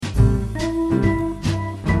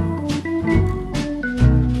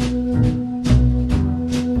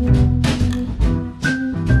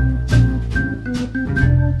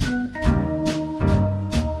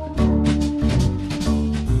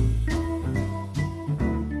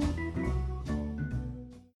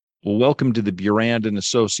Well, welcome to the Burand and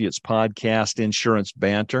Associates podcast, Insurance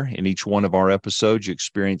Banter. In each one of our episodes, you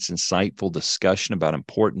experience insightful discussion about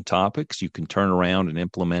important topics you can turn around and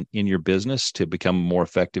implement in your business to become a more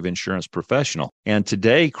effective insurance professional. And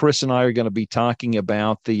today, Chris and I are going to be talking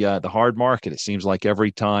about the hard market. It seems like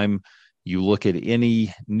every time you look at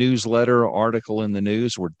any newsletter or article in the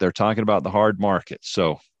news, they're talking about the hard market.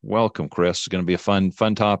 So, welcome, Chris. It's going to be a fun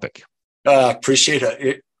topic. Appreciate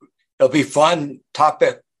it. It'll be fun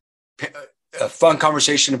topic. A fun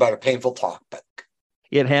conversation about a painful topic.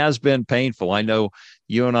 It has been painful. I know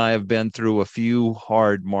you and I have been through a few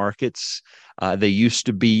hard markets. They used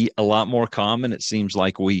to be a lot more common. It seems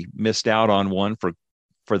like we missed out on one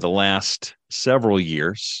for the last several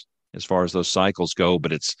years as far as those cycles go,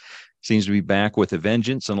 but it seems to be back with a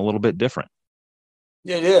vengeance and a little bit different.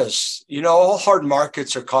 It is. All hard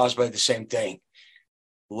markets are caused by the same thing: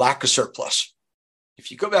 lack of surplus. If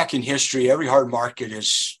you go back in history, every hard market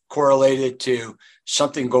is correlated to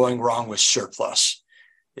something going wrong with surplus.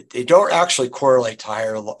 They don't actually correlate to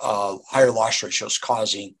higher loss ratios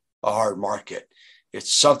causing a hard market.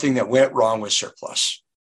 It's something that went wrong with surplus.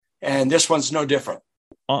 And this one's no different.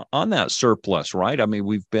 On that surplus, right? I mean,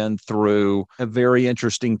 we've been through a very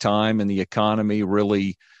interesting time in the economy,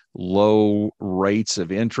 really low rates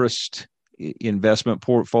of interest. Investment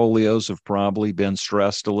portfolios have probably been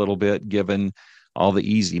stressed a little bit given all the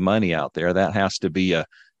easy money out there. That has to be a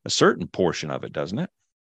certain portion of it, doesn't it?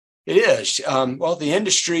 It is. Well, the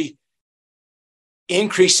industry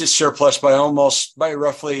increased its surplus by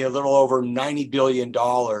roughly a little over $90 billion in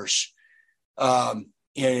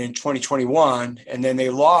 2021. And then they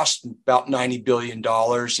lost about $90 billion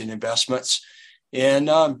in investments in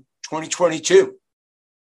 2022.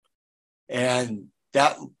 And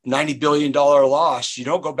that $90 billion loss, you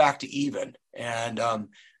don't go back to even. And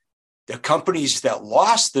the companies that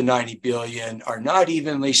lost the $90 billion are not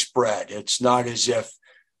evenly spread. It's not as if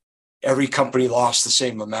every company lost the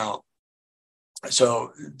same amount.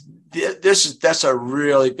 So that's a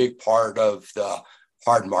really big part of the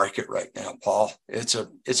hard market right now, Paul. It's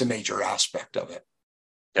a major aspect of it.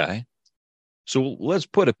 Okay. So let's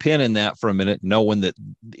put a pin in that for a minute, knowing that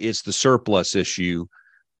it's the surplus issue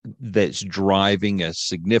that's driving a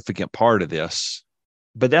significant part of this.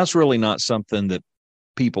 But that's really not something that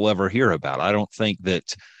people ever hear about. I don't think that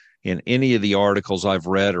in any of the articles I've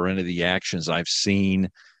read or any of the actions I've seen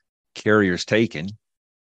carriers taken,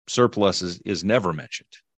 surplus is never mentioned,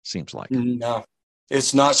 seems like. No,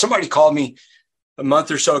 it's not. Somebody called me a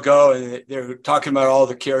month or so ago, and they were talking about all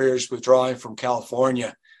the carriers withdrawing from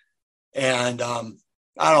California. And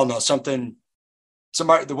I don't know, somebody,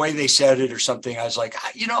 the way they said it or something, I was like,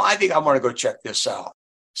 I think I want to go check this out.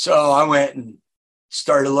 So I went and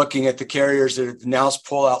started looking at the carriers that had announced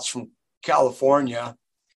pullouts from California.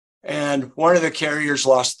 And one of the carriers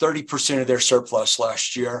lost 30% of their surplus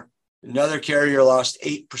last year. Another carrier lost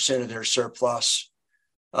 8% of their surplus.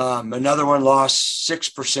 Another one lost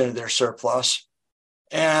 6% of their surplus.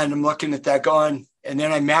 And I'm looking at that going, and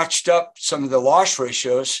then I matched up some of the loss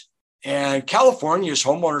ratios. And California's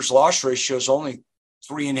homeowners loss ratio is only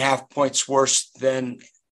 3.5 points worse than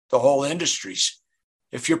the whole industry's.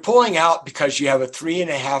 If you're pulling out because you have a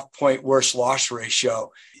 3.5 point worse loss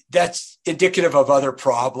ratio, that's indicative of other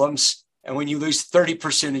problems. And when you lose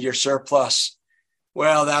 30% of your surplus,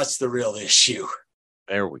 well, that's the real issue.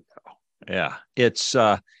 There we go. Yeah. It's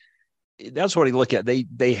that's what you look at.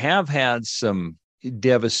 They have had some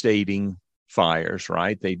devastating fires,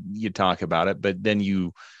 right? You talk about it, but then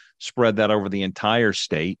you spread that over the entire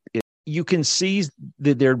state. You can see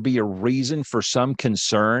that there'd be a reason for some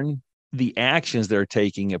concern. The actions they're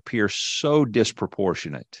taking appear so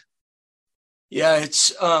disproportionate. Yeah,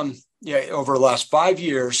 it's over the last 5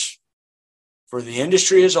 years, for the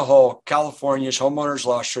industry as a whole, California's homeowners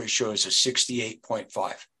loss ratio is a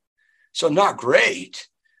 68.5. So not great,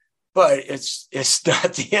 but it's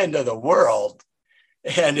not the end of the world.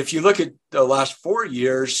 And if you look at the last 4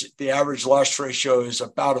 years, the average loss ratio is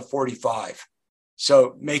about a 45.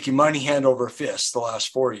 So making money hand over fist the last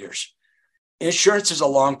 4 years. Insurance is a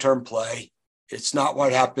long-term play. It's not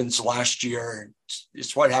what happens last year.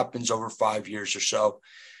 It's what happens over 5 years or so.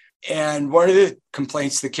 And one of the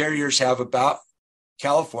complaints the carriers have about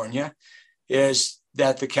California is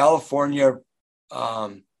that the California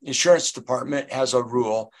insurance department has a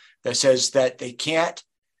rule that says that they can't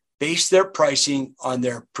base their pricing on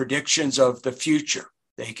their predictions of the future.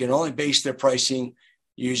 They can only base their pricing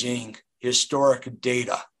using historic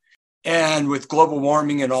data. And with global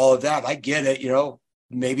warming and all of that, I get it.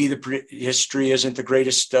 Maybe the history isn't the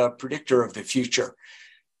greatest predictor of the future.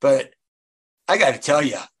 But I got to tell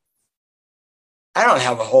you, I don't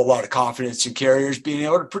have a whole lot of confidence in carriers being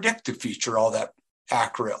able to predict the future all that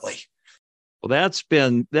accurately. Well, that's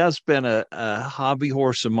been a hobby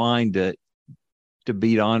horse of mine to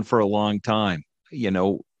beat on for a long time. You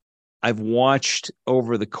know, I've watched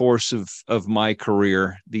over the course of my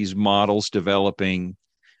career these models developing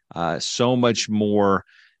so much more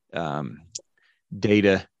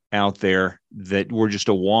data out there that we're just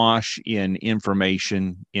awash in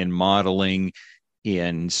information, in modeling,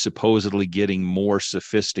 in supposedly getting more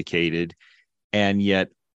sophisticated, and yet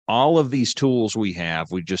all of these tools we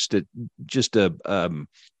have, we just an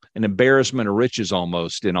embarrassment of riches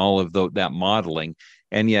almost in all of that modeling,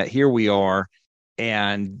 and yet here we are,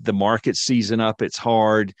 and the market season up. It's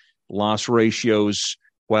hard. Loss ratios,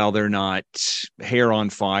 while they're not hair on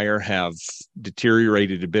fire, have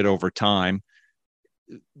deteriorated a bit over time.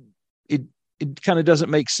 It kind of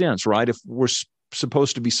doesn't make sense, right? If we're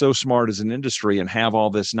supposed to be so smart as an industry and have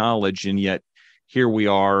all this knowledge, and yet here we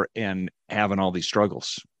are and having all these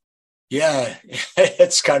struggles. Yeah,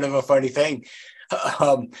 it's kind of a funny thing.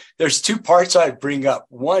 There's two parts I'd bring up.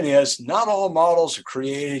 One is not all models are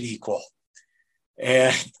created equal.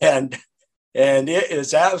 And it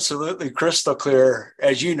is absolutely crystal clear.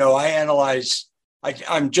 As you know,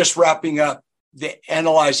 I'm just wrapping up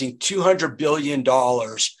analyzing $200 billion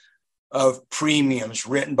of premiums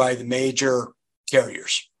written by the major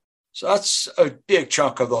carriers. So that's a big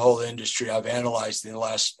chunk of the whole industry I've analyzed in the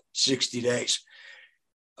last 60 days.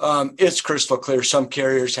 It's crystal clear. Some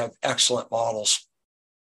carriers have excellent models,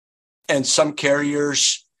 and some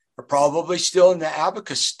carriers are probably still in the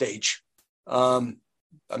abacus stage. I'm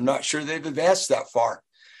not sure they've advanced that far.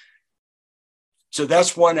 So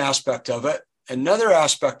that's one aspect of it. Another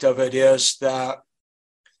aspect of it is that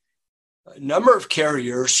a number of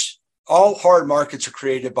carriers, all hard markets are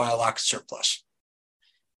created by a lack of surplus.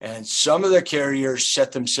 And some of the carriers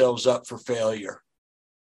set themselves up for failure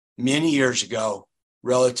many years ago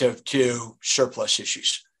relative to surplus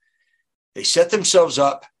issues. They set themselves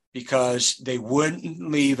up because they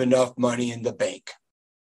wouldn't leave enough money in the bank.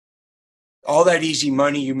 All that easy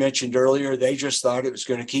money you mentioned earlier, they just thought it was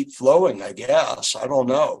going to keep flowing, I guess. I don't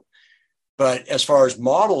know. But as far as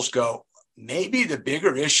models go, maybe the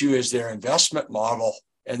bigger issue is their investment model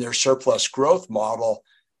and their surplus growth model.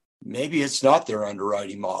 Maybe it's not their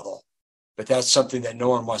underwriting model, but that's something that no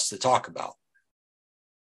one wants to talk about.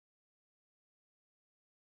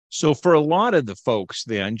 So for a lot of the folks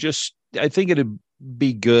then, I think it'd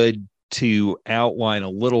be good to outline a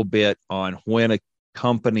little bit on when a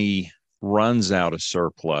company runs out of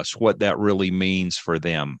surplus, what that really means for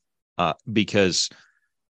them. Because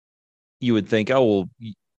you would think, oh, well,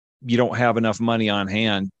 you don't have enough money on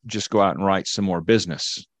hand, just go out and write some more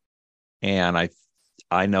business. And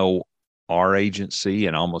I know our agency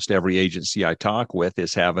and almost every agency I talk with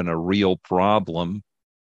is having a real problem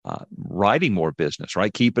writing more business,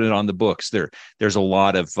 right? Keeping it on the books. There's a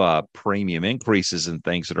lot of premium increases and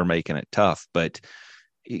things that are making it tough, but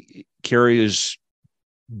carriers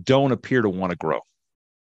don't appear to want to grow.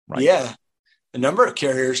 Right? Yeah. A number of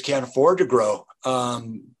carriers can't afford to grow.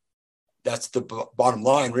 That's the bottom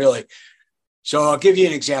line, really. So I'll give you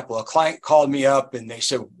an example. A client called me up and they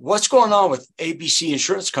said, "What's going on with ABC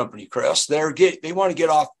Insurance Company, Chris? They want to get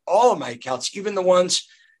off all of my accounts, even the ones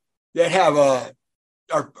that have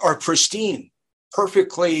are pristine,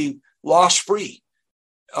 perfectly loss-free.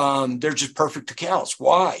 They're just perfect accounts.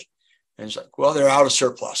 Why?" And it's like, well, they're out of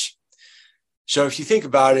surplus. So if you think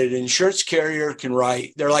about it, an insurance carrier can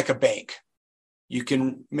write, they're like a bank.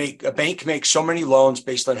 A bank can make so many loans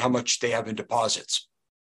based on how much they have in deposits.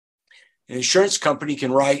 An insurance company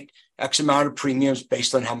can write X amount of premiums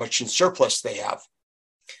based on how much in surplus they have.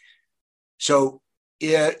 So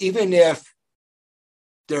even if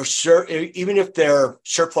their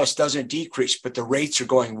surplus doesn't decrease, but the rates are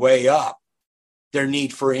going way up, their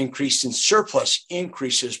need for increase in surplus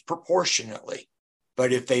increases proportionately.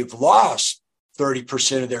 But if they've lost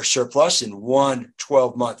 30% of their surplus in one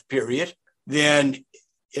 12-month period, then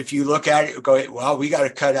if you look at it, you go, well, we got to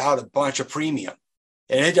cut out a bunch of premium.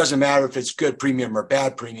 And it doesn't matter if it's good premium or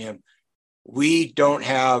bad premium. We don't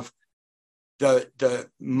have the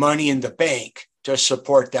money in the bank to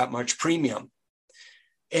support that much premium.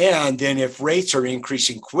 And then if rates are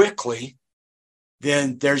increasing quickly,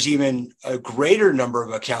 then there's even a greater number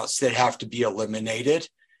of accounts that have to be eliminated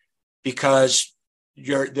because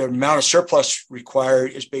the amount of surplus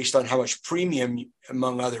required is based on how much premium,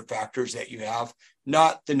 among other factors that you have,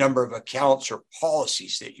 not the number of accounts or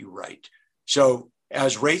policies that you write. So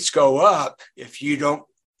as rates go up, if you don't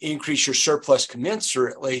increase your surplus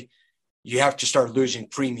commensurately, you have to start losing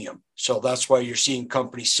premium. So that's why you're seeing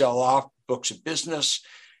companies sell off books of business.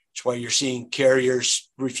 It's why you're seeing carriers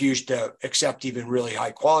refuse to accept even really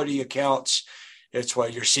high quality accounts. It's why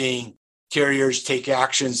you're seeing carriers take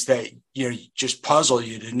actions that just puzzle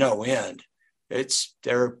you to no end. It's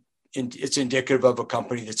indicative of a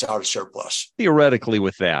company that's out of surplus. Theoretically,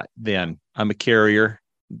 with that, then I'm a carrier,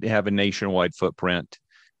 have a nationwide footprint.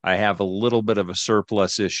 I have a little bit of a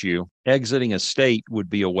surplus issue. Exiting a state would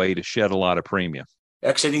be a way to shed a lot of premium.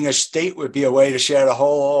 Exiting a state would be a way to shed a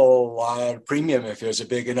whole lot of premium if it was a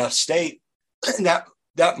big enough state. And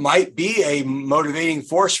that might be a motivating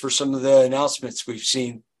force for some of the announcements we've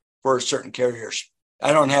seen for certain carriers.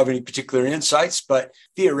 I don't have any particular insights, but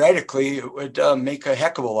theoretically, it would make a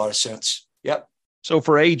heck of a lot of sense. Yep. So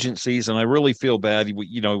for agencies, and I really feel bad,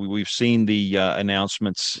 we've seen the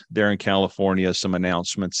announcements there in California, some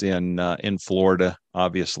announcements in Florida,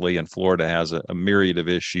 obviously, and Florida has a myriad of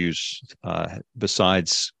issues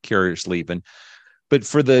besides carriers leaving. But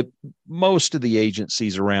for the most of the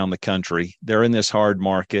agencies around the country, they're in this hard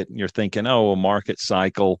market, and you're thinking, a market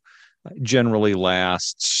cycle generally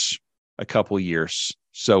lasts a couple of years.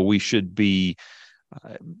 So we should be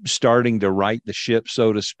starting to right the ship,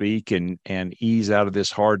 so to speak, and ease out of this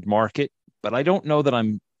hard market. But I don't know that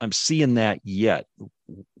I'm seeing that yet.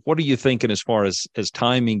 What are you thinking as far as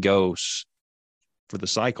timing goes for the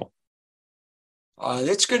cycle?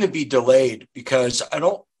 It's going to be delayed because I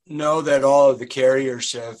don't know that all of the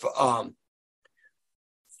carriers have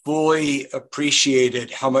fully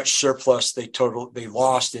appreciated how much surplus they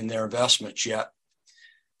lost in their investments yet.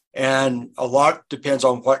 And a lot depends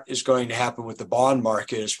on what is going to happen with the bond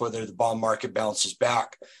market, is whether the bond market bounces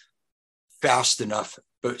back fast enough,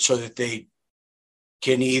 but so that they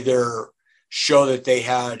can either show that they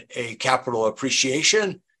had a capital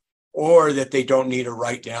appreciation or that they don't need a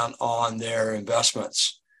write down on their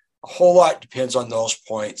investments. A whole lot depends on those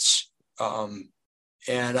points. So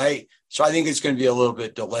I think it's going to be a little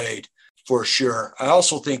bit delayed for sure. I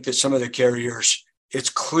also think that some of the carriers, it's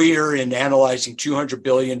clear in analyzing $200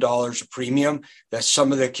 billion of premium that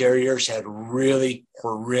some of the carriers had really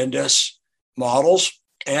horrendous models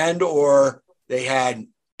or they had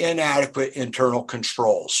inadequate internal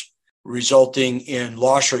controls, resulting in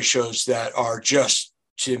loss ratios that are just,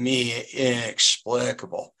 to me,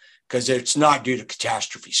 inexplicable because it's not due to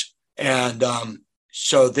catastrophes. And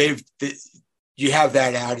so you have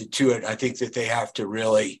that added to it. I think that they have to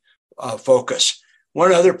really focus.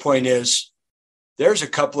 One other point is, there's a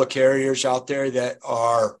couple of carriers out there that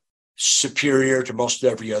are superior to most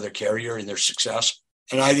every other carrier in their success.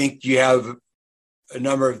 And I think you have a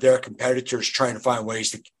number of their competitors trying to find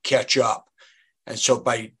ways to catch up. And so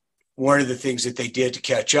by one of the things that they did to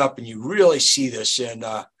catch up, and you really see this in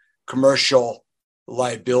commercial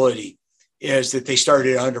liability, is that they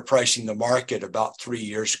started underpricing the market about 3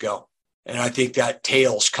 years ago. And I think that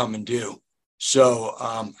tail's coming due. So,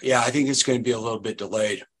 I think it's going to be a little bit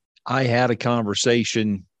delayed. I had a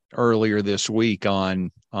conversation earlier this week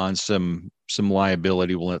on some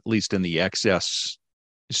liability, well, at least in the excess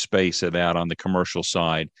space of that on the commercial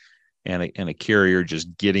side, and a carrier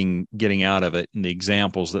just getting out of it. And the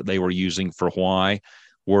examples that they were using for why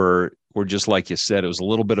were just like you said, it was a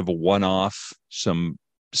little bit of a one-off.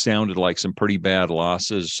 Sounded like some pretty bad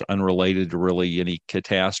losses unrelated to really any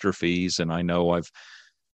catastrophes. And I know I've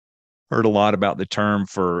heard a lot about the term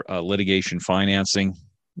for litigation financing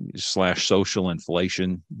 / social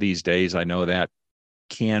inflation these days. I know that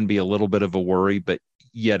can be a little bit of a worry, but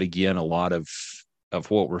yet again, a lot of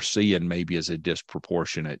what we're seeing maybe is a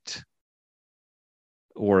disproportionate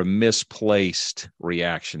or a misplaced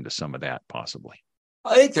reaction to some of that, possibly.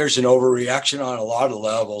 I think there's an overreaction on a lot of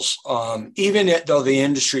levels. Even though the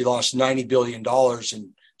industry lost $90 billion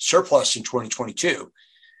in surplus in 2022,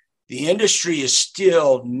 the industry is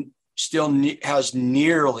still has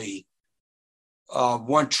nearly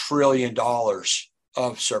 $1 trillion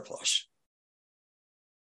of surplus.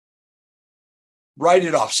 Write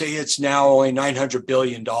it off. Say it's now only $900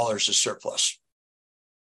 billion of surplus.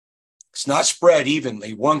 It's not spread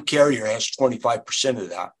evenly. One carrier has 25% of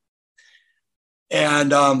that.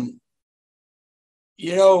 And, $1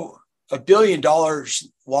 billion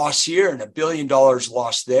lost here and $1 billion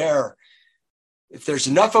lost there. If there's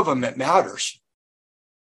enough of them, it matters.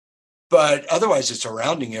 But otherwise, it's a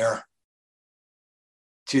rounding error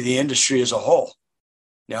to the industry as a whole.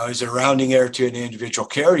 Now, is it a rounding error to an individual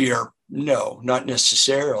carrier? No, not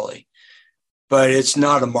necessarily. But it's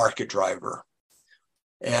not a market driver.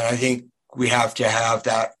 And I think we have to have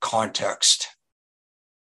that context.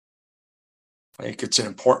 I think it's an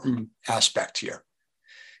important aspect here.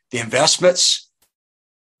 The investments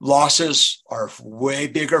losses are way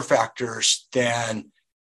bigger factors than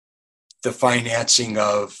the financing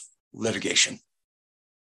of litigation.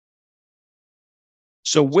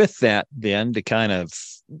 So with that, then, to kind of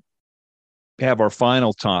have our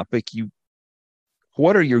final topic,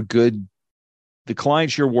 what are the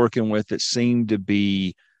clients you're working with that seem to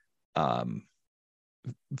be um,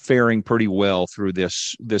 faring pretty well through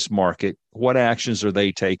this market? What actions are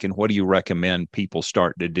they taking? What do you recommend people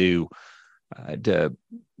start to do to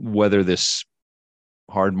weather this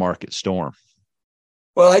hard market storm?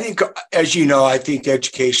 Well, I think, as you know, I think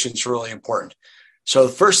education is really important. So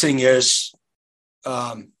the first thing is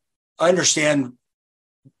understand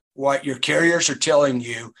what your carriers are telling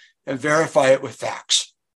you and verify it with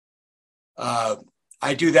facts.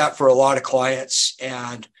 I do that for a lot of clients,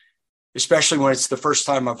 and especially when it's the first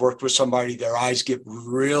time I've worked with somebody, their eyes get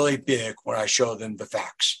really big when I show them the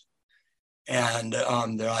facts. And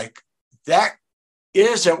they're like, that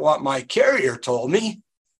isn't what my carrier told me.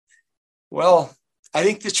 Well, I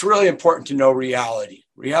think it's really important to know reality.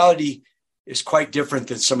 Reality is quite different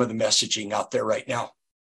than some of the messaging out there right now.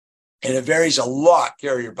 And it varies a lot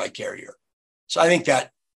carrier by carrier. So I think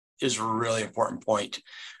that is a really important point.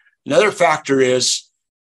 Another factor is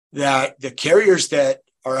that the carriers that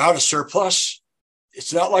are out of surplus,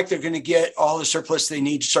 it's not like they're going to get all the surplus they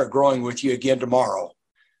need to start growing with you again tomorrow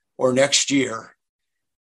or next year.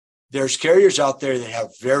 There's carriers out there that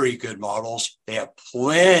have very good models. They have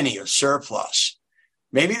plenty of surplus.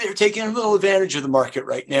 Maybe they're taking a little advantage of the market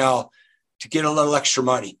right now to get a little extra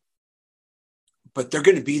money, but they're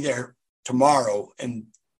going to be there tomorrow and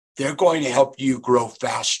they're going to help you grow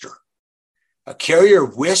faster. A carrier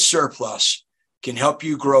with surplus can help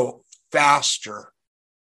you grow faster,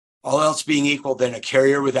 all else being equal, than a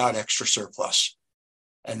carrier without extra surplus.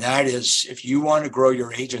 And that is, if you want to grow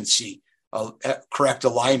your agency, correct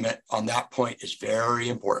alignment on that point is very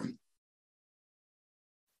important.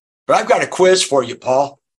 But I've got a quiz for you,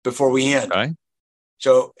 Paul, before we end. Okay.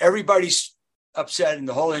 So everybody's upset in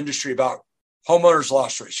the whole industry about homeowners'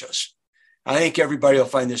 loss ratios. I think everybody will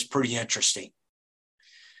find this pretty interesting.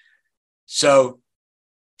 So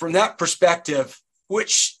from that perspective,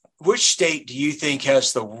 which state do you think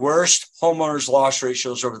has the worst homeowners' loss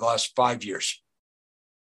ratios over the last 5 years?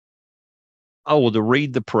 Oh, well, to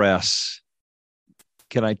read the press,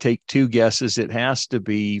 can I take two guesses? It has to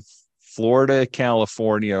be Florida,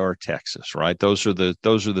 California, or Texas, right? Those are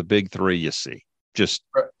the big three you see, just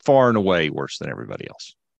far and away worse than everybody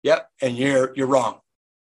else. Yep, and you're wrong.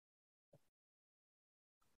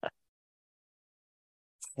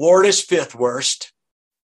 Florida's 5th worst.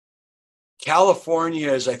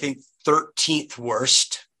 California is, I think, 13th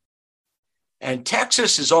worst. And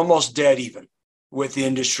Texas is almost dead even with the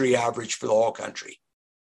industry average for the whole country.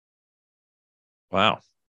 Wow.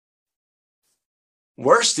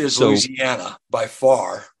 Worst is Louisiana by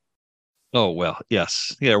far. Oh, well,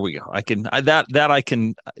 yes. There we go. I can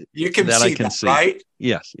You can see that, right?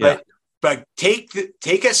 Yes. Yeah. But take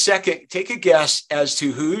a guess as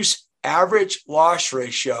to whose average loss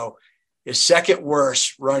ratio is second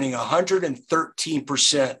worst, running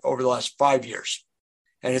 113% over the last 5 years.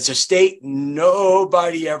 And it's a state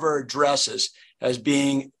nobody ever addresses as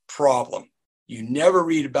being a problem. You never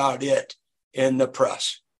read about it in the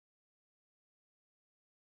press.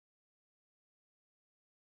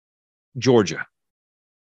 Georgia.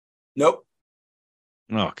 Nope.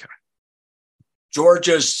 Okay.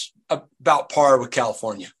 Georgia's about par with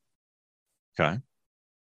California. Okay.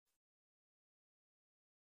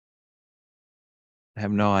 I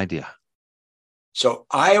have no idea. So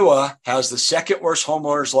Iowa has the second worst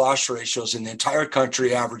homeowners loss ratios in the entire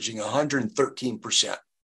country, averaging 113%.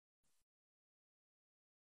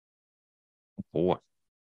 Boy.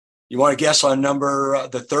 You want to guess on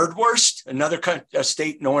the third worst? Another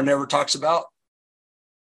state no one ever talks about?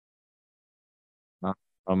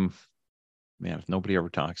 Man, nobody ever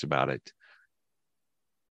talks about it.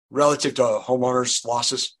 Relative to homeowners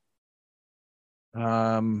losses?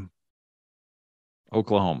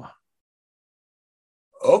 Oklahoma.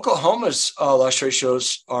 Oklahoma's loss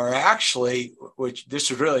ratios are actually, which this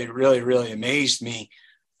has really, really, really amazed me,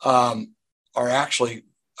 are actually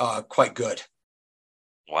quite good.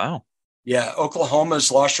 Wow. Yeah, Oklahoma's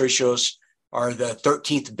loss ratios are the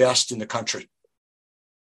 13th best in the country.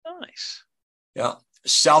 Nice. Yeah.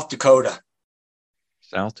 South Dakota.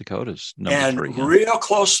 South Dakota's number 3. And real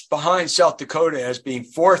close behind South Dakota as being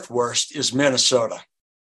 4th worst is Minnesota.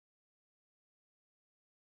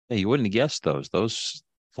 Hey, you wouldn't have guessed those. Those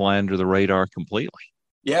fly under the radar completely.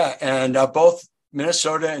 Yeah, and both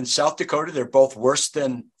Minnesota and South Dakota, they're both worse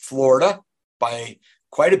than Florida by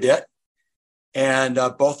quite a bit. And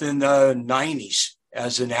both in the 90s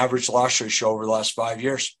as an average loss ratio over the last 5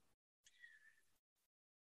 years.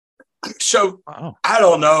 So wow. I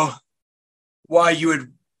don't know why you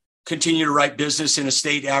would continue to write business in a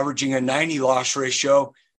state averaging a 90 loss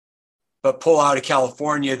ratio, but pull out of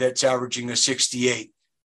California that's averaging a 68.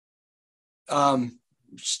 That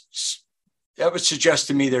would suggest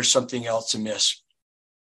to me there's something else amiss.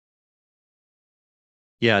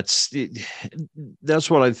 Yeah,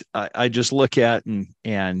 that's what I just look at,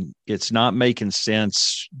 and it's not making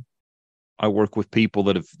sense. I work with people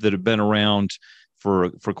that have been around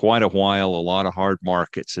for quite a while, a lot of hard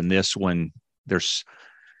markets, and this one,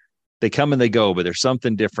 they come and they go, but there's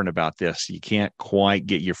something different about this. You can't quite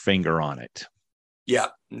get your finger on it. Yeah,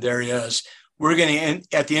 there is. We're going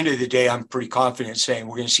to, at the end of the day, I'm pretty confident saying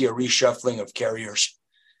we're going to see a reshuffling of carriers.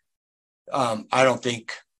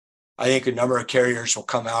 I think a number of carriers will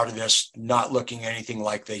come out of this not looking anything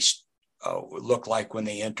like they look like when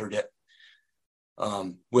they entered it.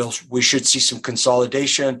 We should see some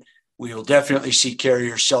consolidation. We will definitely see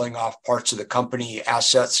carriers selling off parts of the company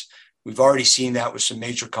assets. We've already seen that with some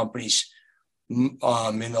major companies in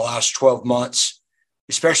the last 12 months,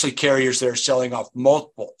 especially carriers that are selling off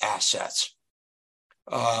multiple assets.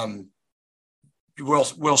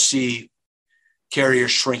 We'll see carriers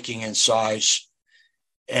shrinking in size.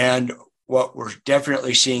 And what we're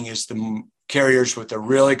definitely seeing is the carriers with the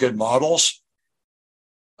really good models,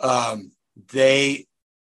 they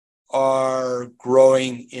are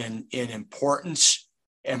growing in importance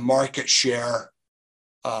and market share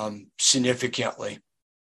significantly.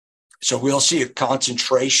 So we'll see a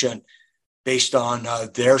concentration based on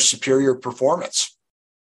their superior performance.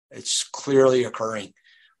 It's clearly occurring.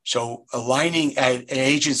 So aligning at an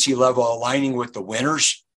agency level, aligning with the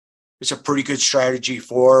winners, is a pretty good strategy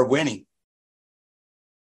for winning.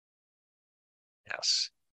 Yes.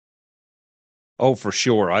 Oh, for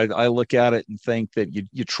sure. I look at it and think that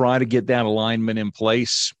you try to get that alignment in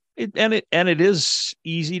place. It is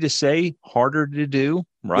easy to say, harder to do,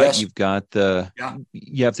 right? Yes. You've got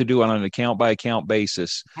you have to do it on an account by account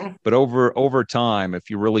basis. Mm-hmm. But over time, if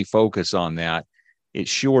you really focus on that, it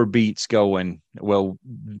sure beats going, well,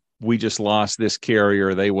 we just lost this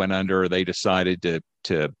carrier, they went under, they decided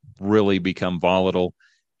to really become volatile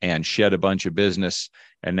and shed a bunch of business.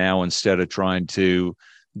 And now instead of trying to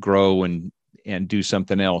grow and do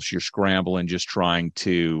something else, you're scrambling, just trying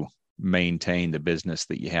to maintain the business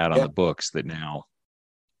that you had on the books that now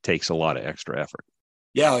takes a lot of extra effort.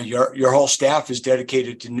 Yeah, your whole staff is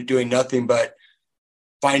dedicated to doing nothing but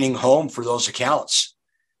finding home for those accounts.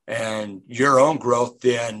 And your own growth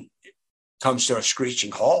then comes to a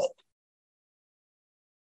screeching halt.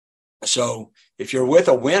 So if you're with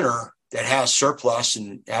a winner that has surplus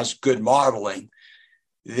and has good modeling,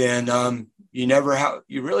 then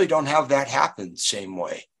you really don't have that happen the same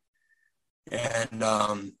way.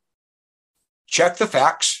 And check the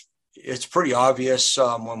facts. It's pretty obvious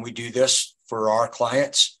when we do this for our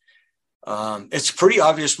clients. It's pretty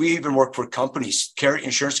obvious. We even work for companies,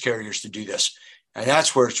 insurance carriers, to do this. And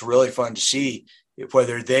that's where it's really fun to see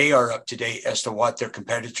whether they are up to date as to what their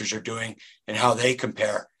competitors are doing and how they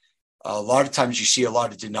compare. A lot of times you see a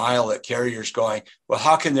lot of denial at carriers going, well,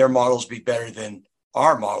 how can their models be better than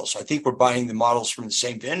our models? I think we're buying the models from the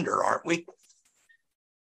same vendor, aren't we?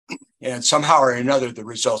 And somehow or another, the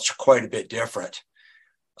results are quite a bit different.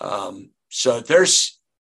 So there's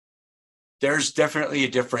definitely a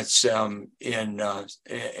difference in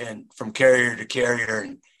from carrier to carrier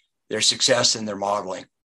and their success in their modeling.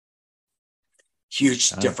 Huge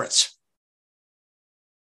difference.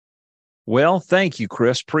 Well, thank you,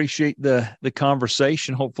 Chris. Appreciate the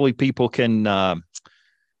conversation. Hopefully people can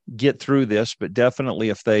get through this, but definitely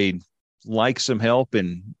if they like some help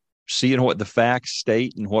in seeing what the facts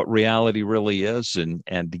state and what reality really is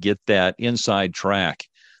and to get that inside track,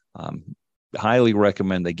 highly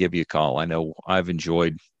recommend they give you a call. I know I've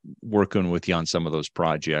enjoyed working with you on some of those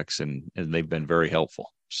projects and they've been very helpful.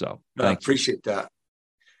 So I appreciate that.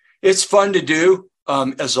 It's fun to do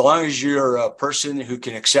as long as you're a person who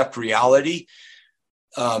can accept reality,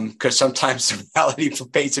 because sometimes the reality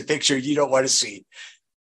paints a picture you don't want to see.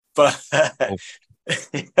 But and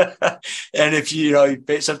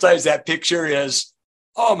if sometimes that picture is,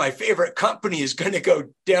 oh, my favorite company is going to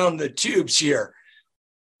go down the tubes here.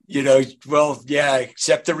 Well, yeah,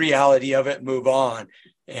 accept the reality of it, move on.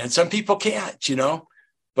 And some people can't,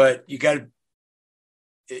 but you got to,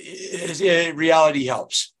 reality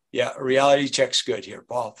helps. Yeah, a reality check's good here,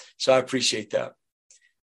 Paul. So I appreciate that.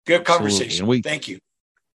 Good conversation. Thank you.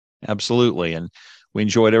 Absolutely. And we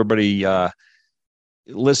enjoyed everybody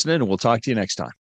listening, and we'll talk to you next time.